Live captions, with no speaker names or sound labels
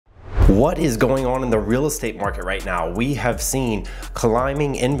What is going on in the real estate market right now? We have seen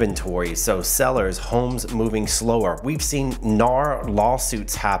climbing inventory, so sellers, homes moving slower. We've seen NAR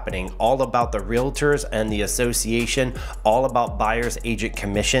lawsuits happening, all about the realtors and the association, all about buyer's agent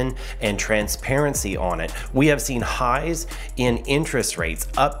commission and transparency on it. We have seen highs in interest rates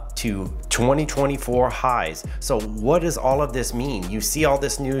up to 2024 highs. So what does all of this mean? You see all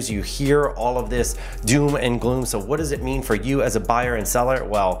this news, you hear all of this doom and gloom. So what does it mean for you as a buyer and seller?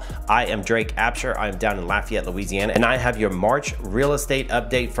 Well, I am Drake Abshire. I'm down in Lafayette, Louisiana, and I have your March real estate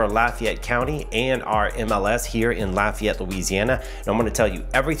update for Lafayette County and our MLS here in Lafayette, Louisiana. And I'm going to tell you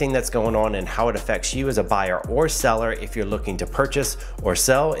everything that's going on and how it affects you as a buyer or seller if you're looking to purchase or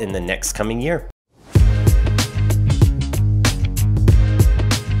sell in the next coming year.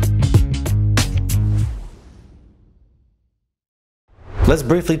 Let's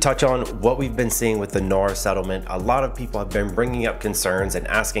briefly touch on what we've been seeing with the NAR settlement. A lot of people have been bringing up concerns and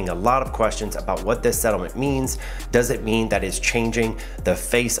asking a lot of questions about what this settlement means. Does it mean that it's changing the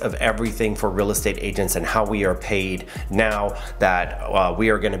face of everything for real estate agents and how we are paid now that we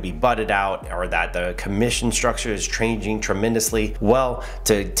are going to be butted out, or that the commission structure is changing tremendously? Well,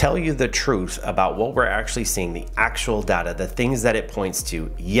 to tell you the truth about what we're actually seeing, the actual data, the things that it points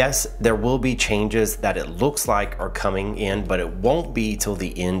to, yes, there will be changes that it looks like are coming in, but it won't be till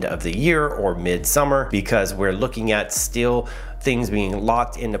the end of the year or midsummer, because we're looking at still things being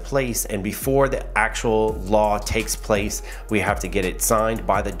locked into place, and before the actual law takes place, we have to get it signed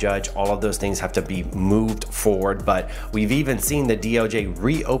by the judge. All of those things have to be moved forward, but we've even seen the DOJ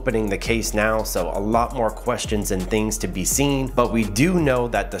reopening the case now, so a lot more questions and things to be seen. But we do know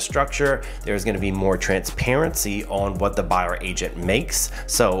that the structure, there's going to be more transparency on what the buyer agent makes,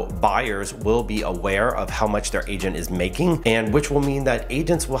 so buyers will be aware of how much their agent is making, and which will mean that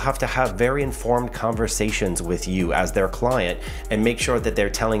agents will have to have very informed conversations with you as their client and make sure that they're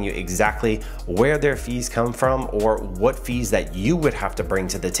telling you exactly where their fees come from, or what fees that you would have to bring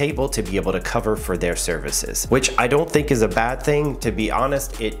to the table to be able to cover for their services, which I don't think is a bad thing. To be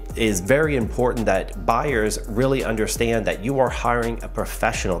honest, it is very important that buyers really understand that you are hiring a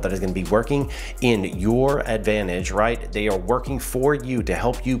professional that is going to be working in your advantage, right? They are working for you to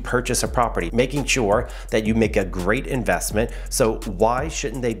help you purchase a property, making sure that you make a great investment. So why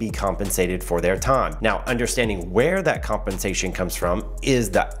shouldn't they be compensated for their time? Now, understanding where that compensation comes from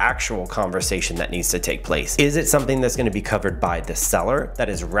is the actual conversation that needs to take place. Is it something that's going to be covered by the seller that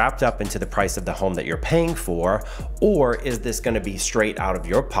is wrapped up into the price of the home that you're paying for, or is this going to be straight out of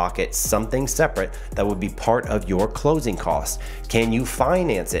your pocket, something separate that would be part of your closing costs? Can you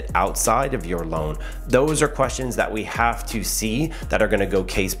finance it outside of your loan? Those are questions that we have to see, that are going to go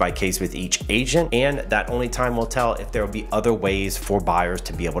case by case with each agent, and that only time will tell if there will be other ways for buyers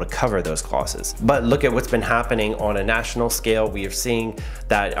to be able to cover those costs. But look at what's been happening on a national scale. We are seeing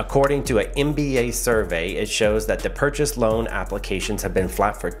that according to an MBA survey, it shows that the purchase loan applications have been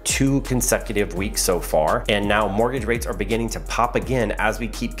flat for 2 consecutive weeks so far, and now mortgage rates are beginning to pop again as we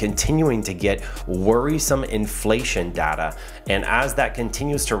keep continuing to get worrisome inflation data. And as that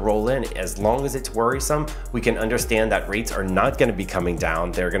continues to roll in, as long as it's worrisome, we can understand that rates are not going to be coming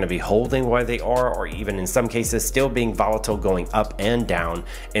down. They're going to be holding where they are, or even in some cases still being volatile, going up and down,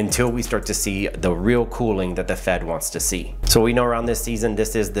 until we start to see the real cooling that the Fed wants to see. So we know around this season,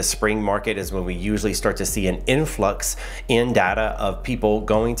 this is the spring market, is when we usually start to see an influx in data of people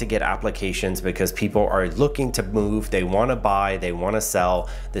going to get applications, because people are looking to move, they want to buy, they want to sell.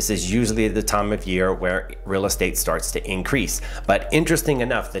 This is usually the time of year where real estate starts to increase. But interesting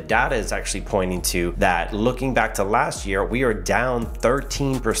enough, the data is actually pointing to that, looking back to last year, we are down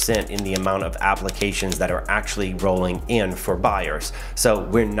 13% in the amount of applications that are actually rolling in for buyers. So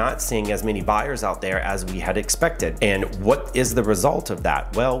we're not seeing as many buyers out there as we had expected. And what is the result of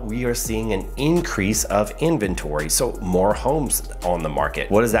that? Well, we are seeing an increase of inventory, so more homes on the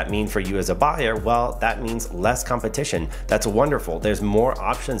market. What does that mean for you as a buyer? Well, that means less competition. That's wonderful. There's more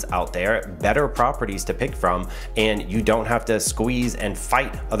options out there, better properties to pick from, and you don't have to squeeze and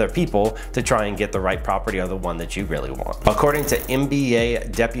fight other people to try and get the right property, or the one that you really want. According to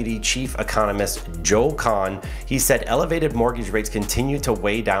MBA Deputy Chief Economist Joel Kahn, he said elevated mortgage rates continue to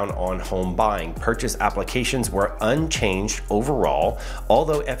weigh down on home buying. Purchase applications were unchanged overall,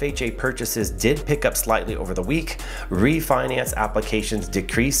 although FHA purchases did pick up slightly over the week. Refinance applications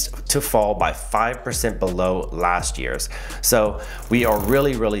decreased to fall by 5% below last year's. So we are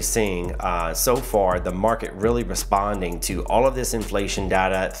really seeing so far the market really responding to all of this inflation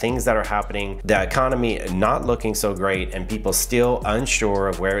data, things that are happening, the economy not looking so great, and people still unsure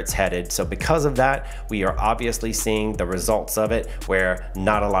of where it's headed. So because of that, we are obviously seeing the results of it, where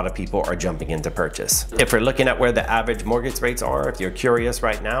not a lot of people are jumping into purchase. If we're looking at where the average mortgage rates are, if you're curious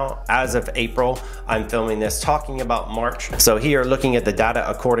right now. As of April, I'm filming this talking about March. So here, looking at the data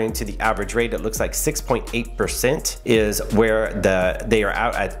according to the average rate, it looks like 6.8% is where they are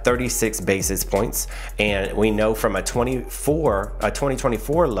out at 36 basis points. And we know from a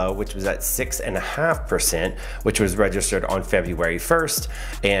 2024 low, which was at 6.5%, which was registered on February 1st.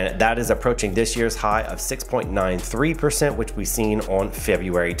 And that is approaching this year's high of 6.93%, which we've seen on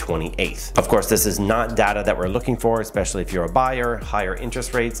February 28th. Of course, this is not data that we're looking for, especially if you're a buyer. Higher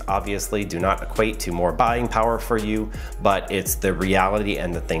interest rates obviously do not equate to more buying power for you, but it's the reality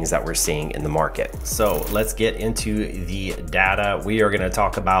and the things that we're seeing in the market. So let's get into the data. We are going to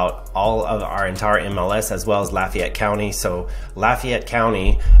talk about all of our entire MLS as well as Lafayette County. So Lafayette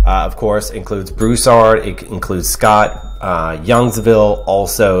County, of course, includes Broussard, it includes Scott, Youngsville,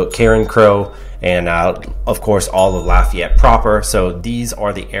 also Karen Crow, and of course all of Lafayette proper. So these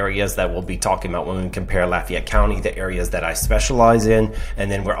are the areas that we'll be talking about when we compare Lafayette County, the areas that I specialize in, and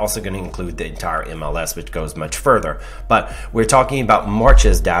then we're also going to include the entire MLS, which goes much further. But we're talking about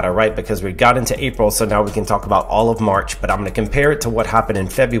March's data, right? Because we got into April, so now we can talk about all of March, but I'm going to compare it to what happened in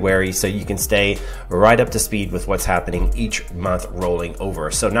February so you can stay right up to speed with what's happening each month rolling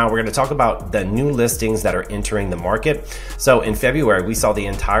over. So now we're going to talk about the new listings that are entering the market. So in February, we saw the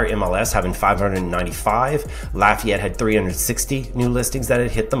entire MLS having 595. Lafayette had 360 new listings that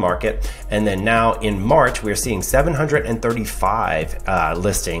had hit the market. And then now in March, we're seeing 735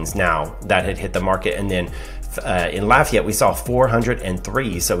 listings now that had hit the market. And then in Lafayette, we saw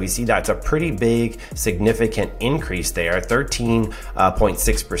 403. So we see that's a pretty big, significant increase there,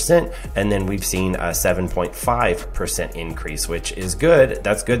 13.6%. And then we've seen a 7.5% increase, which is good.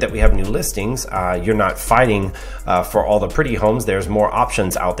 That's good that we have new listings. You're not fighting for all the pretty homes. There's more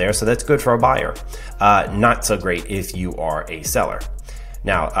options out there. So that's good for a buyer. Not so great if you are a seller.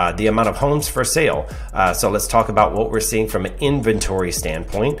 Now, the amount of homes for sale. So let's talk about what we're seeing from an inventory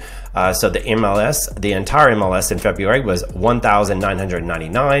standpoint. So the MLS, the entire MLS in February was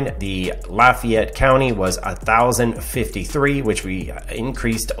 1,999. The Lafayette County was 1,053, which we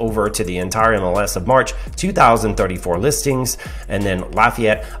increased over to the entire MLS of March, 2,034 listings, and then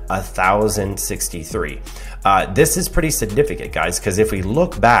Lafayette, 1,063. This is pretty significant, guys, because if we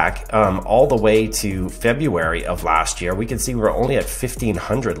look back all the way to February of last year, we can see we're only at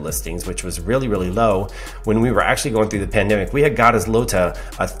 1,500 listings, which was really, really low. When we were actually going through the pandemic, we had got as low to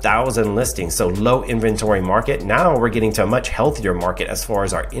 1,000 listings, so low inventory market. Now we're getting to a much healthier market as far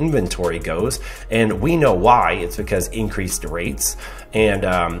as our inventory goes, and we know why. It's because increased rates, and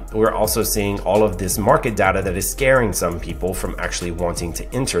we're also seeing all of this market data that is scaring some people from actually wanting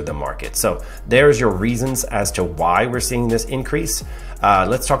to enter the market. So there's your reasons as to why we're seeing this increase.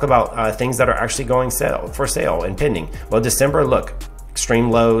 Let's talk about things that are actually going for sale and pending. Well, December, look, extreme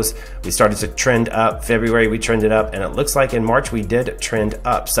lows. We started to trend up. February, we trended up, and it looks like in March we did trend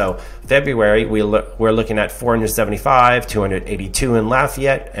up. So February, we're looking at 475, 282 in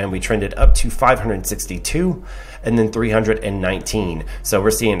Lafayette, and we trended up to 562. And then 319. So we're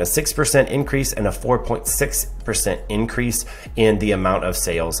seeing a 6% increase and a 4.6% increase in the amount of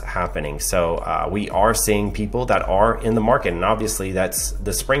sales happening. So we are seeing people that are in the market, and obviously that's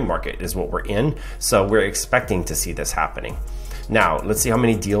the spring market is what we're in. So we're expecting to see this happening. Now let's see how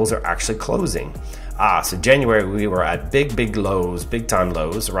many deals are actually closing. So January, we were at big lows, big time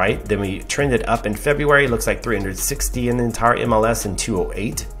lows, right? Then we trended up in February. It looks like 360 in the entire MLS and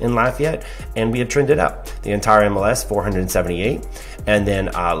 208 in Lafayette. And we had trended up. The entire MLS, 478. And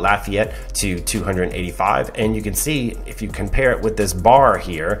then Lafayette to 285. And you can see, if you compare it with this bar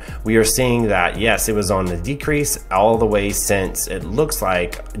here, we are seeing that, yes, it was on the decrease all the way since it looks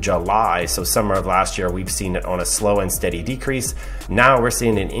like July. So summer of last year, we've seen it on a slow and steady decrease. Now we're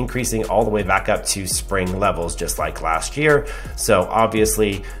seeing it increasing all the way back up to spring levels, just like last year. So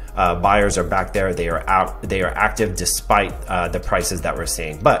obviously buyers are back there. They are active despite the prices that we're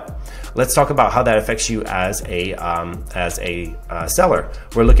seeing. But let's talk about how that affects you as a seller.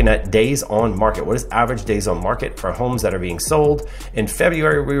 We're looking at days on market. What is average days on market for homes that are being sold? In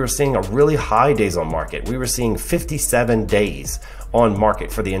February, we were seeing a really high days on market. We were seeing 57 days on market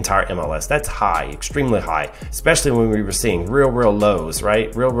for the entire MLS. That's high, extremely high, especially when we were seeing real lows,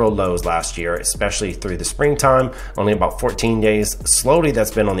 right? Real lows last year, especially through the springtime, only about 14 days. Slowly,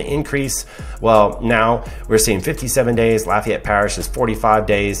 that's been on the increase. Well, now we're seeing 57 days. Lafayette Parish is 45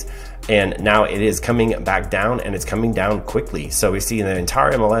 days. And now it is coming back down, and it's coming down quickly. So we see in the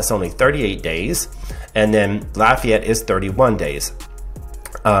entire MLS only 38 days, and then Lafayette is 31 days.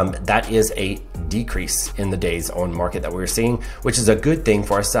 That is a decrease in the days on market that we're seeing, which is a good thing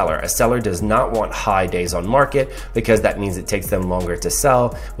for a seller. A seller does not want high days on market because that means it takes them longer to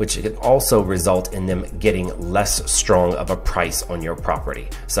sell, which can also result in them getting less strong of a price on your property.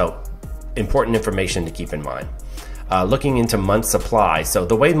 So important information to keep in mind. Looking into month supply. So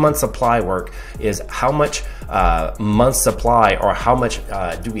the way month supply work is how much month supply, or how much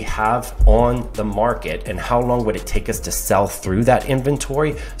do we have on the market, and how long would it take us to sell through that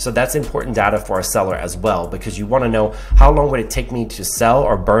inventory. So that's important data for a seller as well, because you want to know how long would it take me to sell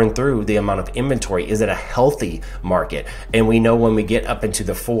or burn through the amount of inventory. Is it a healthy market? And we know when we get up into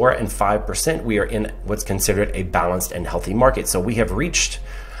the 4 and 5%, we are in what's considered a balanced and healthy market. So we have reached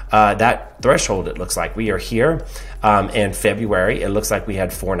that threshold. It looks like we are here. In February, it looks like we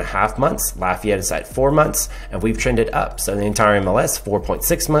had 4.5 months. Lafayette is at 4 months, and we've trended up. So the entire MLS,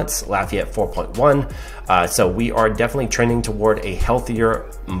 4.6 months, Lafayette 4.1. So we are definitely trending toward a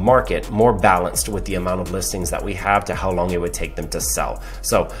healthier market, more balanced with the amount of listings that we have to how long it would take them to sell.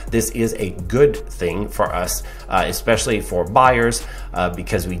 So this is a good thing for us, especially for buyers,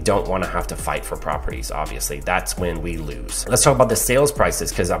 because we don't want to have to fight for properties. Obviously, that's when we lose. Let's talk about the sales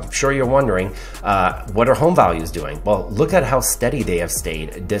prices, because I'm sure you're wondering, what are home values doing? Well, look at how steady they have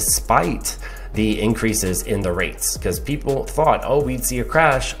stayed despite the increases in the rates, because people thought, oh, we'd see a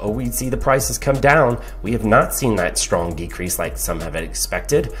crash, oh, we'd see the prices come down. We have not seen that strong decrease like some have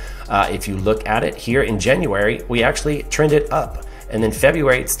expected. If you look at it here in January, we actually trended up. And then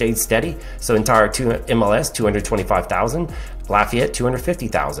February, it stayed steady. So entire MLS, 225,000. Lafayette,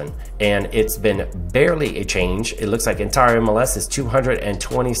 250,000. And it's been barely a change. It looks like entire MLS is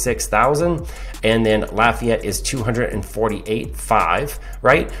 226,000. And then Lafayette is 248.5,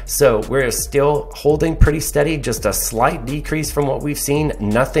 right? So we're still holding pretty steady, just a slight decrease from what we've seen.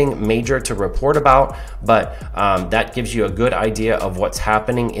 Nothing major to report about, but that gives you a good idea of what's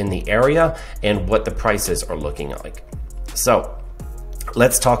happening in the area and what the prices are looking like. So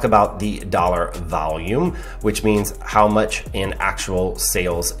let's talk about the dollar volume, which means how much in actual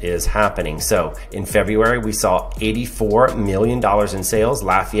sales is happening. So in February, we saw $84 million in sales,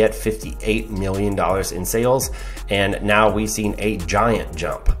 Lafayette $58 million in sales, and now we've seen a giant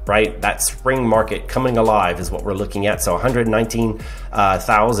jump, right? That spring market coming alive is what we're looking at. So 119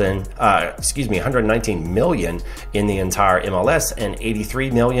 million in the entire MLS, and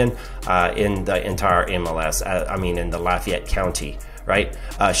 83 million in the entire MLS, in the Lafayette County. Right?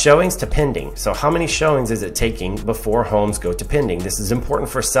 Showings to pending. So how many showings is it taking before homes go to pending? This is important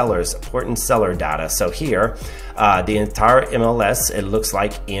for sellers, important seller data. So here, the entire MLS, it looks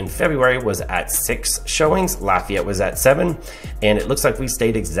like in February was at 6 showings, Lafayette was at 7, and it looks like we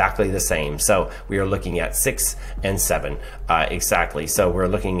stayed exactly the same. So we are looking at 6 and 7 exactly. So we're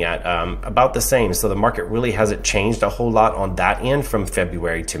looking at about the same. So the market really hasn't changed a whole lot on that end from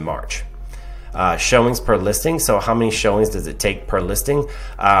February to March. Showings per listing. So how many showings does it take per listing?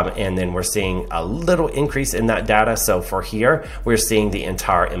 And then we're seeing a little increase in that data. So for here, we're seeing the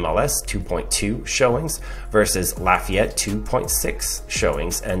entire MLS 2.2 showings versus Lafayette 2.6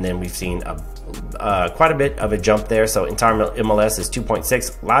 showings. And then we've seen quite a bit of a jump there. So entire MLS is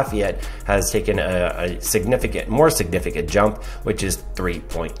 2.6. Lafayette has taken a more significant jump, which is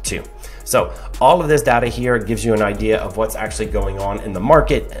 3.2. So all of this data here gives you an idea of what's actually going on in the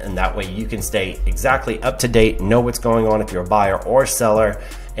market, and that way you can stay exactly up to date, know what's going on if you're a buyer or seller.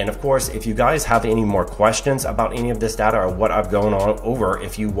 And of course, if you guys have any more questions about any of this data or what I've gone on over,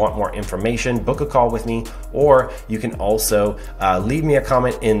 if you want more information, book a call with me, or you can also leave me a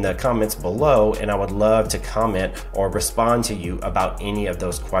comment in the comments below, and I would love to comment or respond to you about any of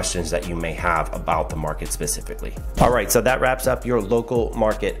those questions that you may have about the market specifically. All right, so that wraps up your local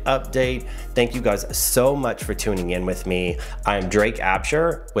market update. Thank you guys so much for tuning in with me. I'm Drake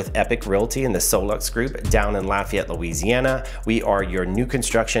Abshire with Epic Realty in the Solux Group down in Lafayette, Louisiana. We are your new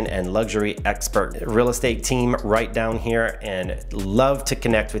construction and luxury expert real estate team right down here, and love to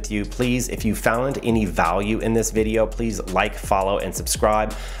connect with you. Please, if you found any value in this video, please like, follow, and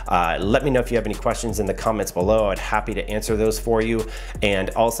subscribe. Let me know if you have any questions in the comments below. I'd happy to answer those for you. And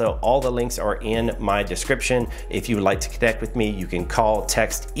also, all the links are in my description. If you would like to connect with me, you can call,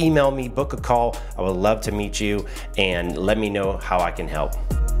 text, email me, book a call. I would love to meet you, and let me know how I can help.